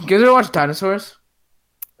 You guys ever watch Dinosaurs?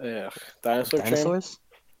 Yeah, Dinosaur Train. Dinosaurs?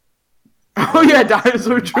 Oh yeah,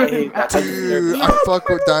 Dinosaur I Train. hate that. Dude, I fuck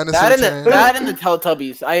with Dinosaur That and Train. the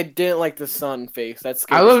Teletubbies. I didn't like the sun face. That's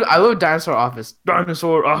I love Dinosaur Office.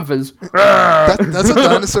 Dinosaur Office. That's what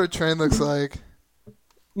Dinosaur Train looks like.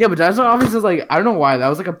 Yeah, but Dinosaur Office is like I don't know why that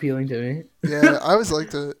was like appealing to me. Yeah, I always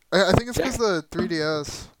liked it. I think it's because the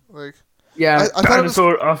 3DS. Like, Yeah, I thought it was-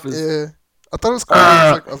 Dinosaur Office. yeah, I thought it was cool. It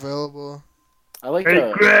was like available. I like Hey,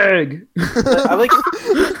 the. Greg. I like.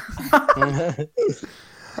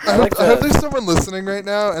 I like hope the- there's someone listening right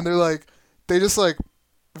now, and they're like, they just like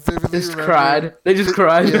vividly Just remember. cried. They just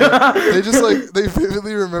cried. Yeah, they just like they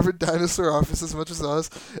vividly remember Dinosaur Office as much as us,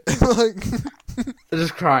 and like, They're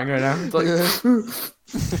just crying right now. It's like, yeah.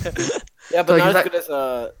 Yeah, but Like, not is as good as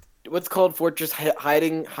what's called Fortress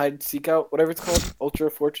Hide Seek Out, whatever it's called, Ultra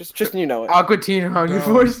Fortress. Just you know it. Aqua Teen Hunger No.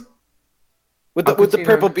 Force. With the Aqua with the Teen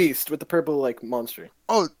purple Hunger- beast, with the purple like monster.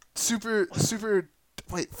 Oh, super.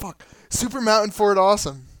 Wait, fuck. Super Mountain Fort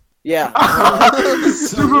Awesome. Yeah.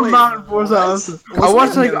 Super Mountain Force Awesome. I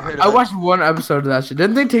watched like I watched one episode of that shit.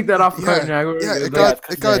 Didn't they take that off of Yeah, Cartoon Network? yeah, it Like, got-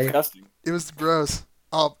 it's it got- disgusting. It was gross.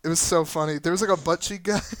 Oh, it was so funny. There was like a butt cheek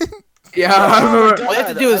guy. yeah, I remember. All you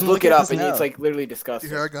have to do is I'm look it looking at up, this and now. it's like literally disgusting.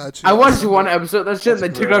 Here, I got you. I watched one episode of that shit, and they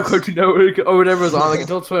took it off Cartoon Network or whatever was on, like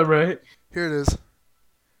Adult Swim, right? Here it is.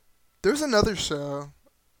 There's another show,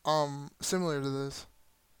 similar to this.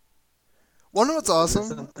 One of what's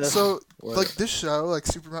awesome. So, like this show, like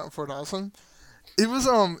Super Mountain Fort Awesome, it was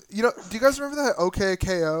you know, do you guys remember that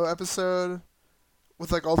OKKO episode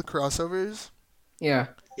with like all the crossovers? Yeah.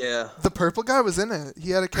 Yeah. The purple guy was in it.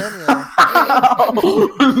 He had a cameo. Man.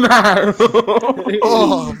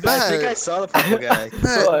 Oh I think I man, saw the purple guy.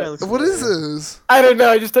 man, what is this? I don't know.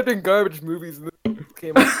 I just typed in garbage movies and it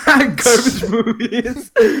came up. Garbage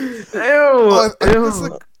movies. Ew. Oh,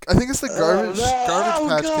 Ew. I think it's the garbage no. Garbage Oh,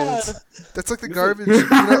 Patch God. Kids. That's like the garbage.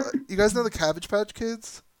 You guys know the Cabbage Patch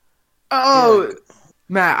Kids? Oh,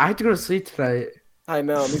 Matt, I have to go to sleep tonight. I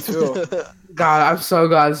know. Me too. God, I'm so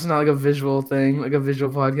glad this is not like a visual thing, like a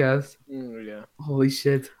visual podcast. Yeah. Holy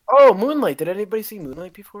shit. Oh, Moonlight. Did anybody see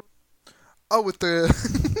Moonlight before? Oh, with the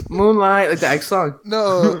Moonlight, like the X song.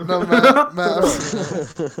 no, Matt, I've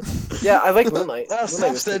seen it. Yeah, I like Moonlight. Oh, Moonlight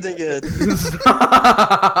stop was pretty sending it.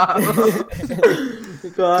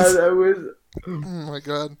 God, I wish. Oh my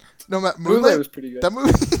god, no, Matt, Moonlight Moonlight. was pretty good. That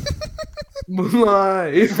movie.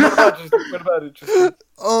 Moonlight. What about it?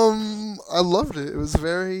 I loved it. It was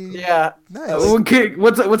very Yeah. nice. Okay,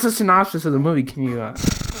 what's the synopsis of the movie? Can you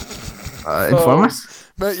inform us?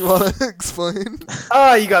 Matt, you want to explain?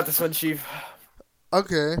 Ah, you got this one, Chief.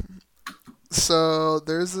 Okay, so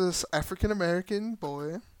there's this African American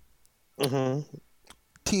boy, Mhm.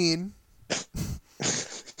 teen,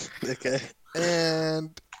 Okay.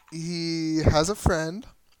 and he has a friend.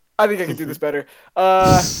 I think I can do this better.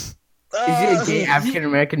 Is he a gay African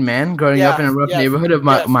American man growing up in a rough yes, neighborhood of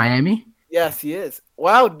yes. Miami? Yes, he is.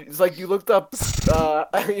 Wow, it's like you looked up. It's A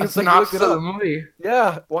like you looked synopsis it of the up. movie.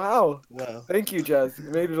 Yeah. Wow. Wow. Thank you, Jazz. You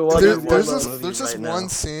made it a lot There, easier. there's this- this, movie there's this right now. one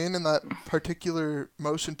scene in that particular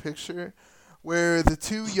motion picture where the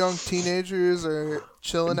two young teenagers are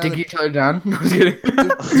chilling at Dig a, each other down. No, I'm just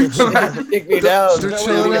kidding. Dig me down. They're Dig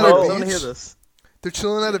chilling me at I a home. want to hear beach. this. They're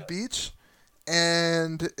chilling at a beach,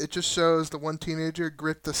 and it just shows the one teenager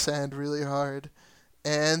grip the sand really hard,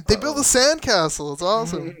 and they build a sandcastle. It's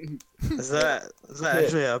awesome. Does that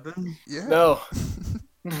actually happen? Yeah. No.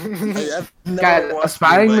 I've never Guys, watched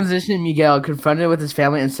aspiring it, but- musician Miguel, confronted with his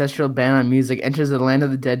family ancestral ban on music, enters the land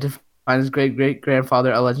of the dead to find his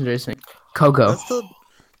great-great-grandfather, a legendary singer. Coco. That's the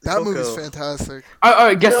That movie's Coco. fantastic. All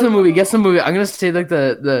right, guess the movie. Guess the movie. I'm gonna say like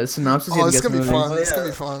the synopsis. You Oh, have to it's guess gonna the be movie. fun. Oh, It's gonna yeah.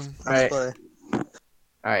 be fun. Alright. play.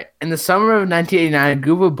 All right. In the summer of 1989, a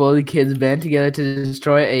group of bully kids band together to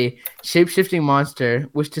destroy a shape-shifting monster,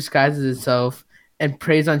 which disguises itself and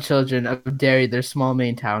preys on children of Derry, their small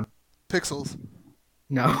Maine town. Pixels.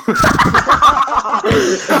 No.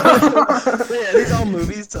 Wait, are these all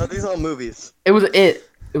movies? Are these all movies? It was it.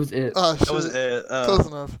 It was it. Oh shit. That was it. Close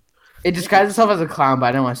enough. It disguised itself as a clown, but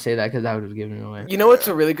I didn't want to say that because that would have given it away. You know what's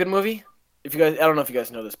a really good movie? If you guys, I don't know if you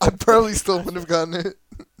guys know this. I probably still wouldn't have gotten it.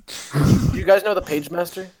 Do you guys know The Page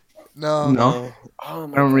Master? No. No. Oh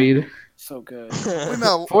my I don't God, read. so good. Wait,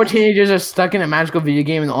 Matt, 4 teenagers are stuck in a magical video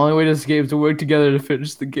game, and the only way to escape is to work together to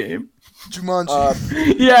finish the game.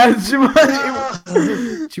 Jumanji. Yeah, it's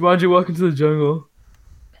Jumanji. Jumanji, Welcome to the Jungle.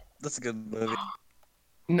 That's a good movie.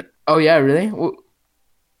 Oh yeah, really?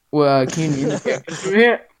 Well, can you name the characters from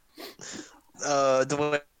here?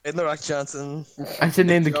 Dwayne The Rock Johnson. I said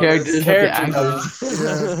name the characters. not the Characters.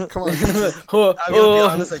 actors. Yeah, come on. Oh, I'm gonna be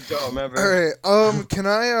honest, I don't remember. All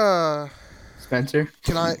right. Spencer.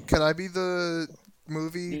 Can I be the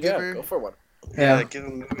movie yeah, giver? go for one. Yeah. Give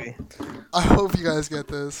him a movie. I hope you guys get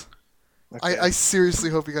this. Okay. I seriously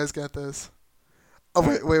hope you guys get this. Oh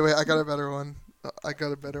wait! I got a better one.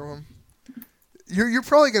 You're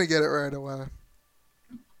probably gonna get it right away.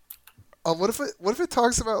 What if it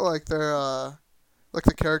talks about like their like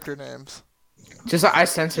the character names? Just I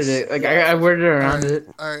censored it. Like I worded it around it.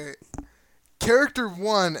 All right. Character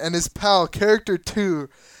 1 and his pal Character 2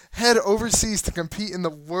 head overseas to compete in the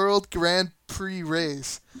World Grand Prix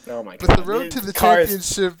race. Oh my But God. the road to the Cars,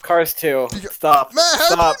 championship. Cars 2. Stop. Matt,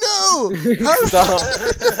 how Stop. do you know? How- Stop.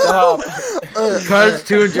 Stop. All right, Cars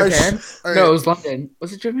 2 in all right, Japan? all right. No, it was London.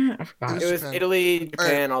 Was it Japan? I forgot. It was Japan. Italy,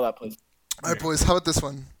 Japan, all that place. All right, boys. How about this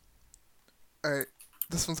one? All right,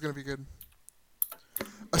 this one's gonna be good.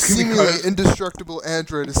 A seemingly indestructible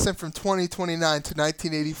android is sent from 2029 to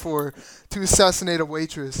 1984 to assassinate a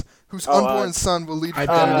waitress whose unborn son will lead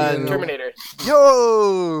Identity. Terminator.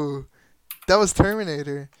 Yo, that was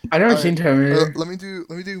Terminator. I never Alright, seen Terminator. Let me do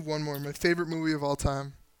one more. My favorite movie of all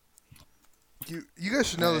time. You guys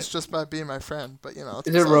should know this just by being my friend, but you know. it's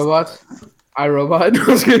Is it besides robots? I Robot? No, I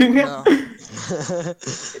was kidding. that.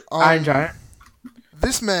 No. Iron Giant.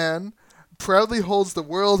 This man proudly holds the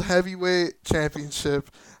World Heavyweight Championship.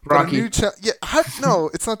 but Rocky. A new no,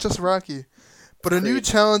 it's not just Rocky. But a new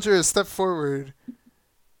challenger has stepped forward.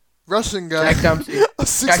 Russian guy. Jack Dempsey. A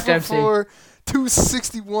Jack Dempsey. 6'4",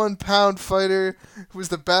 261-pound fighter who was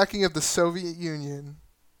the backing of the Soviet Union.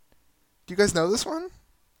 Do you guys know this one?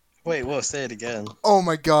 Wait, whoa, say it again. Oh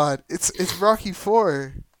my God, it's Rocky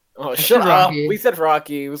 4. Oh, said shut up. Rocky. We said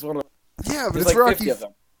Rocky. It was one of Yeah, but There's it's like Rocky. 50 of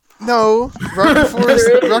them. No,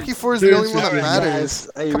 Rocky 4 is the Dude, only one that sorry, matters. guys.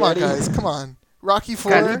 Are you Come on, ready? guys. Come on. Rocky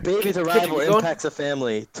 4. Guys, Any baby's Keep arrival going. impacts a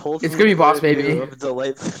family. Told It's from gonna be the Boss point of Baby. view of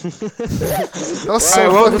delight. That was so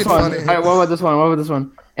Alright, what about fucking this one? funny. Alright, what about this one? What about this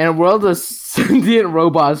one? In a world of sentient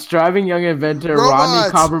robots, driving young inventor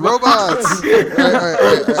Rodney Copperman. Robots.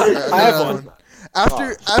 Alright, I have another one.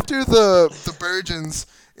 After the Virgins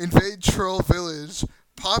invade Troll Village,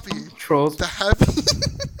 Poppy, Trolls. the happy.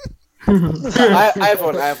 I have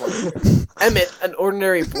one. I have one. Emmett, an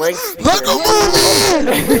ordinary blank. Lego movie.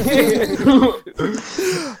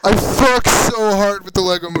 I fuck so hard with the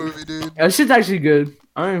Lego movie, dude. That shit's actually good.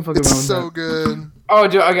 I don't even fucking It's know so that. good. Oh,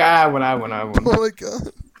 dude, okay, I have one. Oh my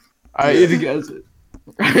god. Alright, you guess it.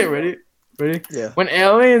 Alright, ready? Ready? Yeah. When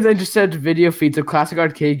aliens intercept video feeds of classic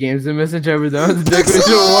arcade games, the misinterpret them as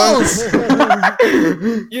Pixels!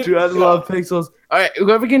 Dude, I love Pixels. Alright,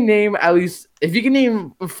 whoever can name at least, if you can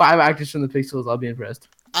name 5 actors from the Pixels, I'll be impressed.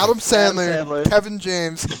 Adam Sandler, Sandler. Kevin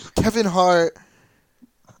James, Kevin Hart.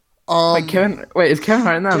 Wait, is Kevin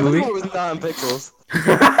Hart in that movie? Kevin Hart was not in Pixels.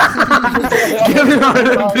 Kevin Hart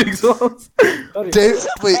in Pixels?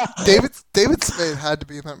 David Spade had to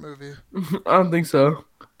be in that movie. I don't think so.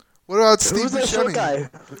 What about Steve Who's the short Buscemi? guy?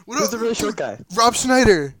 What Who's the about really short guy? Rob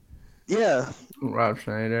Schneider? Yeah. Rob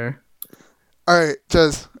Schneider. All right,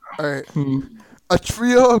 Jez. All right. Hmm. A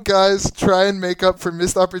trio of guys try and make up for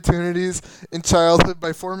missed opportunities in childhood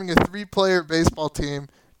by forming a 3-player baseball team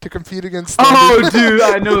to compete against. Oh, dude,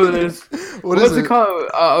 I know this. What's What's it called?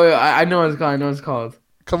 Oh, yeah, I know what it's called. I know what it's called.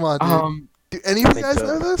 Come on, dude. Do any of you think guys so.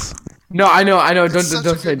 know this? No, I know. It's such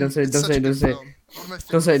Don't a say, good- don't say, it's don't such a say, good don't say. film. One of my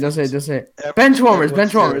Don't say it. favorite Don't say it. films. Don't say it. Bench warmers.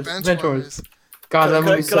 Bench Yeah, warmers. Bench warmers. God, that Could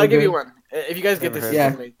movie's I so give you good. one? If you guys get Never this, heard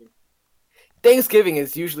it's of it. amazing. Thanksgiving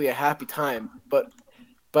is usually a happy time, but,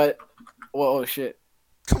 well, oh shit.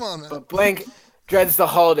 Come on, man. But Blank dreads the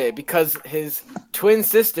holiday because his twin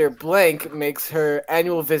sister Blank makes her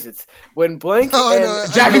annual visits. When Blank Oh, I and know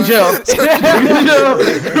it. Jack and Jill. Jack and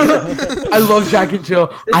Jill. I love Jack and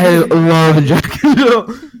Jill. I love Jack and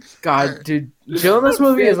Jill. God, dude, Jill in this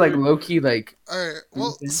movie is like low key like. All right.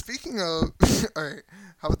 Well, Mhm. speaking of, all right.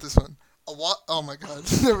 How about this one? Oh my God.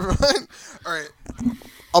 Never mind. All right.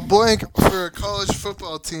 A Blank for a college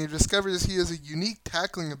football team discovers he has a unique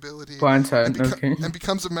tackling ability Blindside. and, Okay. and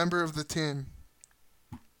becomes a member of the team.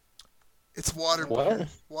 It's Waterboy.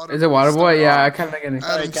 What? Is it Waterboy? Yeah, I kind of get it.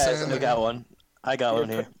 All right, guys, Sandler. I got one. I got one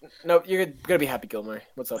here. No, you're gonna be Happy Gilmore.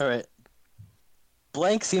 What's up? All right.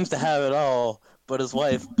 Blank seems to have it all, but his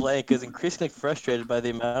wife, Blank, is increasingly frustrated by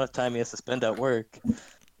the amount of time he has to spend at work.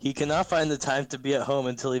 He cannot find the time to be at home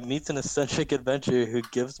until he meets an eccentric adventurer who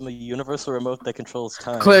gives him a universal remote that controls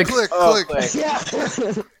time. Click. Click, Oh, click. Yeah.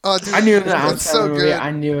 Oh, dude, I knew that. That's so movie. good. I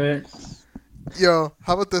knew it. Yo,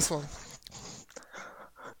 how about this one?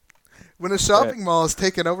 When a shopping mall is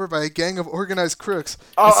taken over by a gang of organized crooks,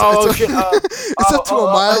 it's Shit. it's up to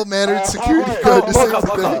a mild-mannered security guard to save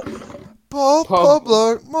the day. Paul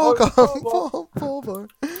Blart, Paul Blart.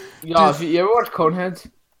 Yo, if you ever watch Coneheads?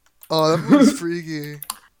 Oh, that movie's freaky.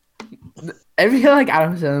 Every like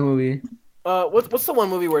Adam Sandler movie. What's the one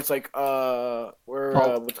movie where it's like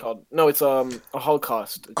what's it called? No, it's a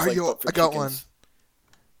Holocaust. It's like, but for I got chickens.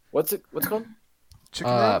 What's it called?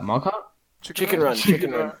 Chicken Run? Mall Cop? Chicken Run.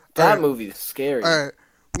 Chicken Run. Run. That Alright. movie is scary. Alright.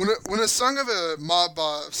 When a son of a mob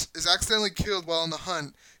boss is accidentally killed while on the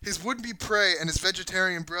hunt, his would-be prey and his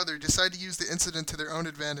vegetarian brother decide to use the incident to their own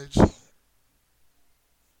advantage. Do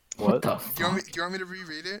What the you want fuck? me to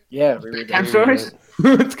reread it? Yeah, reread Time that. stories?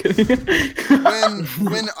 Just kidding.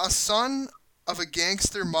 When a son of a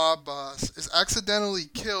gangster mob boss is accidentally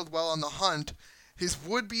killed while on the hunt, his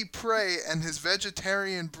would-be prey and his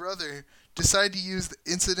vegetarian brother decide to use the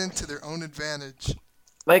incident to their own advantage.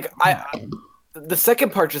 Like the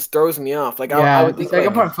second part just throws me off. Like I Yeah, would the think second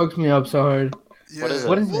like, part fucked me up so hard. Yeah. What is it?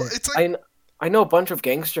 What is Well, it? it's like I know a bunch of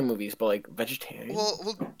gangster movies, but like vegetarian. well,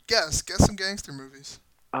 guess some gangster movies.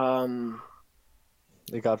 The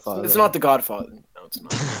Godfather. It's not The Godfather. No, it's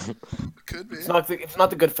not. It could be. It's not the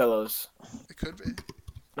Goodfellas. It could be.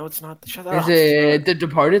 No, it's not. Shut up. Is it The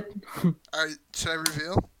Departed? All right, should I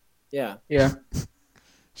reveal? Yeah. Yeah.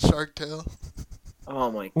 Shark Tale.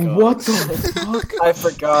 Oh my god. What the fuck? I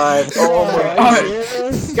forgot. Oh my god.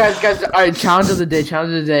 Alright, guys, alright, challenge of the day,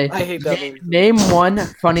 I hate that movie. Name one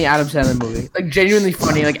funny Adam Sandler movie. Like, genuinely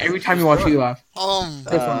funny. Like, every time you watch it, you laugh.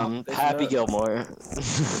 Happy Gilmore.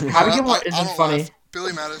 Happy Gilmore I isn't don't funny. laugh.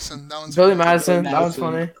 Billy Madison. That one's Billy funny. Madison, that one's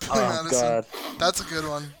funny. Billy Oh Madison. God. That's a good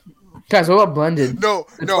one. Guys, what about Blended? No,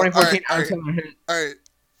 The no. All 2014 right, all Adam right, Sandler hit. all right.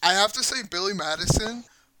 I have to say Billy Madison.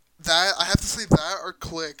 That I have to say that or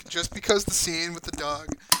Click, just because the scene with the dog,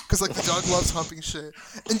 because like the dog loves humping shit,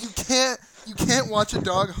 and you can't watch a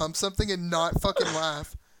dog hump something and not fucking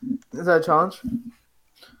laugh. Is that a challenge? I'm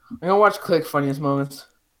gonna watch Click Funniest Moments.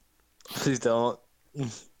 Please don't. I'll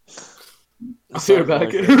be right back.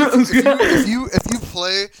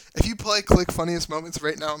 If you play Click Funniest Moments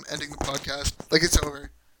right now, I'm ending the podcast. Like it's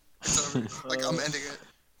over. It's over. Like I'm ending it.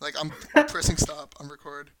 Like I'm pressing stop on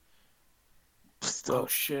record. Oh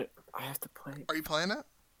shit. I have to play. Are you playing it?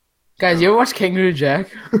 Guys, you ever watch Kangaroo Jack?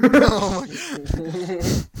 Oh my.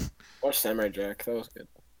 Watch Samurai Jack. That was good.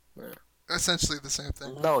 Essentially the same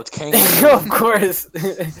thing. No, it's Kangaroo. Of course.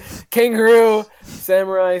 Kangaroo,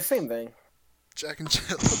 Samurai, same thing. Jack and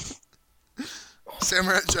Jill.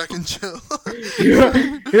 Samurai Jack and Jill.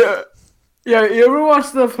 Yeah, you ever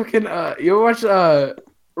watch the fucking you ever watch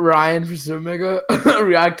Ryan from Super Mega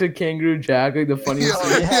react to Kangaroo Jack, like the funniest Yeah,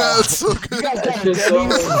 thing? yeah, it's so good. That shit's so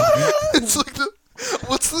funny. It's like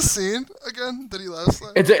what's the scene again that he laughs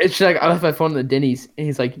at? It's like I left my phone at the Denny's, and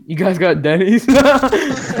he's like, "You guys got Denny's?"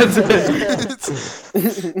 That's it.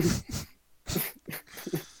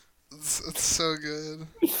 It's so good.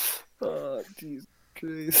 Oh, jeez.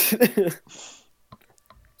 Christ.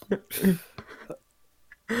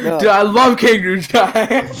 No, Dude, I love Kangaroo Jack.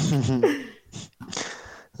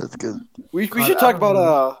 That's good. we should talk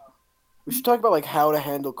about like how to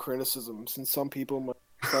handle criticism, since some people might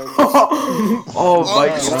find this- Oh my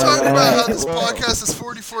Oh, we're talking about how god! this podcast is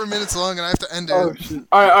 44 minutes long and I have to end it. Oh shit.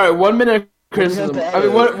 All right, 1 minute of criticism. I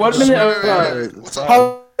mean, one minute of. What's up? How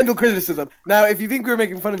to handle criticism. Now, if you think we were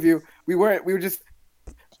making fun of you, we weren't. We were just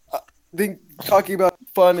talking about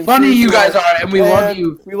fun and Funny you truthful, guys are, and we love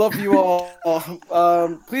you. We love you all.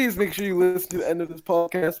 Please make sure you listen to the end of this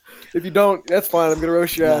podcast. If you don't, that's fine. I'm gonna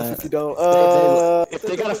roast your ass if you don't. If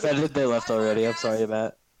they got offended, they left already. I'm sorry,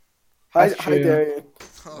 Matt. Hi, That's hi, true. Darian.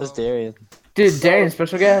 That's Darian. Dude, Darian,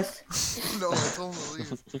 special guest. No, I told him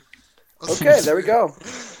to leave. Okay, there we go.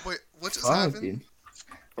 Wait, what just Fuck, happened? dude.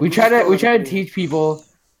 We try to teach people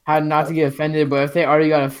how not to get offended, but if they already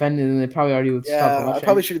got offended, then they probably already would stop Yeah, watching. I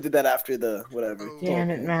probably should have did that after the whatever. Oh. Damn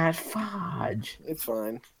it, Matt. Fudge. It's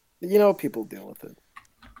fine. You know, people deal with it.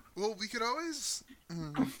 Well, we could always.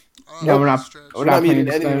 No, we're not. stretch. We're not not putting a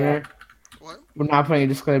muting anyone. disclaimer. What? We're not putting a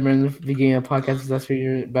disclaimer in the beginning of the podcast because that's where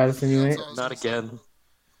you're about to insinuate. That's all I was Not gonna say. again.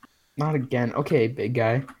 Not again. Okay, big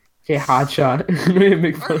guy. Okay, hot shot.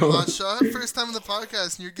 Make fun Alright, of hot him. shot. First time in the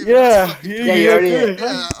podcast, and you're giving Yeah, us fucking- Yeah, you already.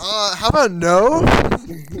 Yeah, how about no? All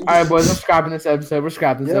right, boys. We're scrapping this episode. We're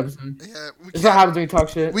scrapping this Yep. episode. Yeah, This is what happens when we talk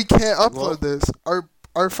shit. we can't upload Well- this.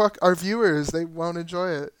 Our viewers, they won't enjoy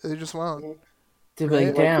it. They just won't. Dude, like,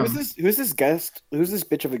 Like, damn. Who's this guest? Who's this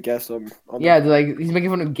bitch of a guest on the- Yeah, they're like he's making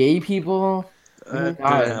fun of gay people. That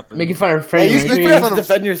God, didn't happen. making fun of Yeah, Freddie you Mercury. have to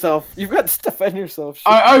defend yourself. You've got to defend yourself. Shit.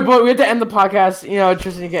 All right, boy, we have to end the podcast. You know,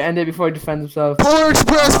 Tristan can end it before he defends himself. Polar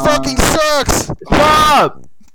Express fucking sucks. Stop!